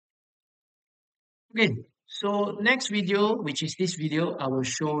Okay, so next video, which is this video, I will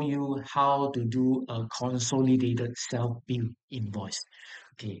show you how to do a consolidated self-bill invoice.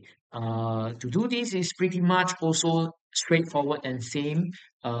 Okay, to do this is pretty much also straightforward and same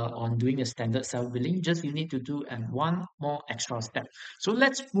on doing a standard self-billing. Just you need to do and one more extra step. So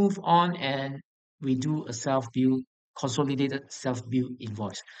let's move on and we do a self-bill consolidated self-bill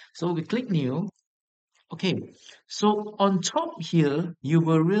invoice. So we click new. Okay, so on top here, you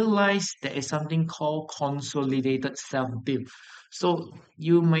will realize there is something called consolidated self-bill. So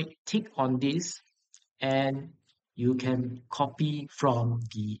you might tick on this and you can copy from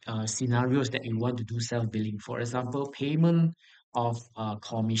the scenarios that you want to do self-billing. For example, payment of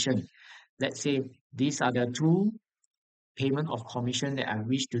commission. Let's say these are the two payment of commission that I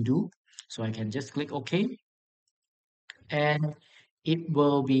wish to do. So I can just click OK and it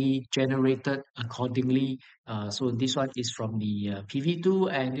will be generated accordingly. So this one is from the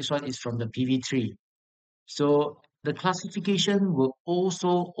PV2 and this one is from the PV3. So the classification will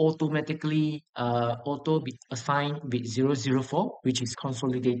also automatically auto be assigned with 004, which is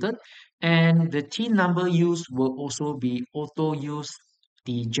consolidated, and the TIN number used will also be auto use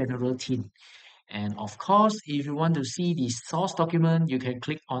the general TIN. And of course, if you want to see the source document, you can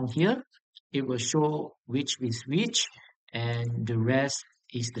click on here. It will show which is which, and the rest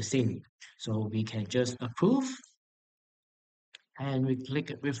is the same. So we can just approve and we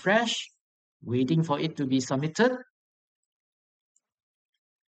click refresh, waiting for it to be submitted,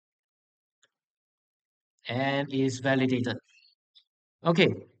 and is validated. Okay,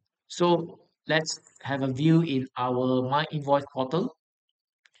 so let's have a view in our MyInvoice portal.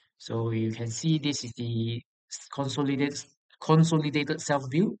 So you can see this is the consolidated consolidated self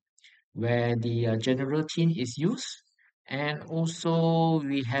view where the general theme is used. And also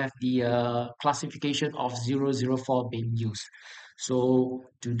we have the classification of 004 being used. So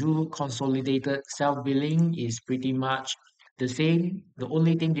to do consolidated self-billing is pretty much the same. The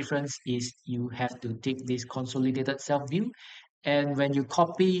only thing difference is you have to take this consolidated self-view. And when you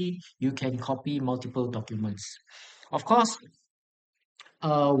copy, you can copy multiple documents. Of course,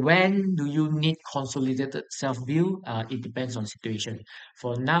 when do you need consolidated self-bill? It depends on situation.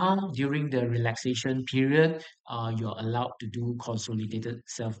 For now, during the relaxation period, you're allowed to do consolidated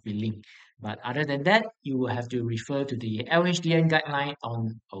self-billing. But other than that, you will have to refer to the LHDN guideline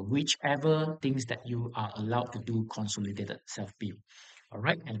on whichever things that you are allowed to do consolidated self-bill. All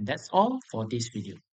right, and that's all for this video.